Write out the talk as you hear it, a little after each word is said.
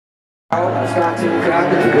I start to cry,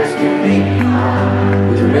 would you rescue me?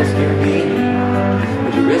 Would you rescue me?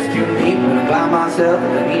 Would you rescue me when I'm by myself?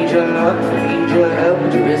 If I need your love, if I need your help,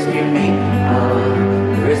 would you rescue me?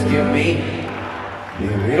 Rescue me?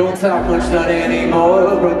 Yeah, we don't talk much, not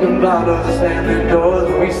anymore. Broken bottles and slamming doors,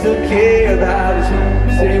 but we still care about each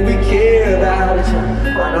other. Say we care about each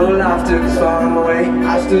other. I know life took us far away.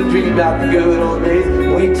 I still dream about the good old days.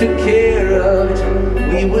 We took care of each other.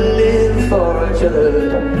 We were living for each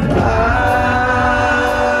other. I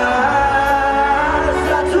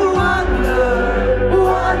start to wonder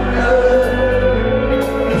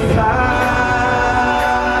if I'm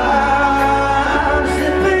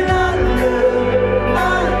slipping under.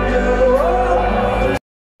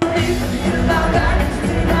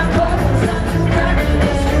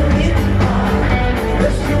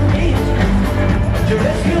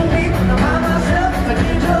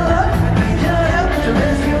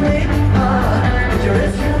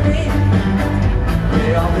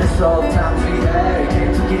 All the times we had, you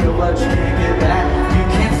can't forget what you can't get back. You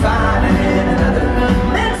can't find it in another.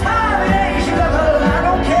 Next time it ain't struggle. I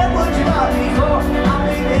don't care what you bought me for. I'll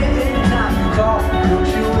be there anytime you call. Don't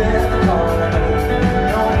you ever call another.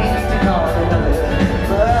 No need to call another.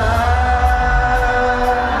 But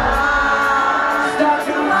I start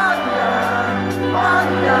to wonder,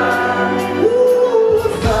 ooh,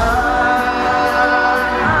 if I'm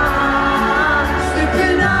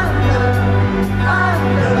slipping under.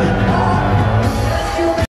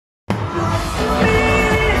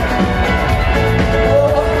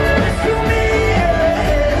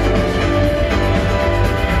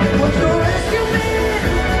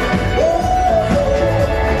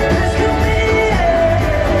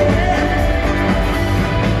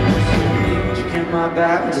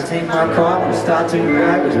 Back, would you take my call when I start to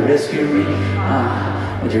cry? Would you rescue me?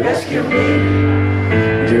 Would you rescue me?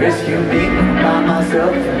 Would you rescue me when I'm by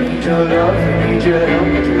myself? If I need your love, if I need your help,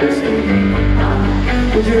 would you rescue me?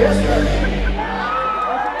 Would you rescue me?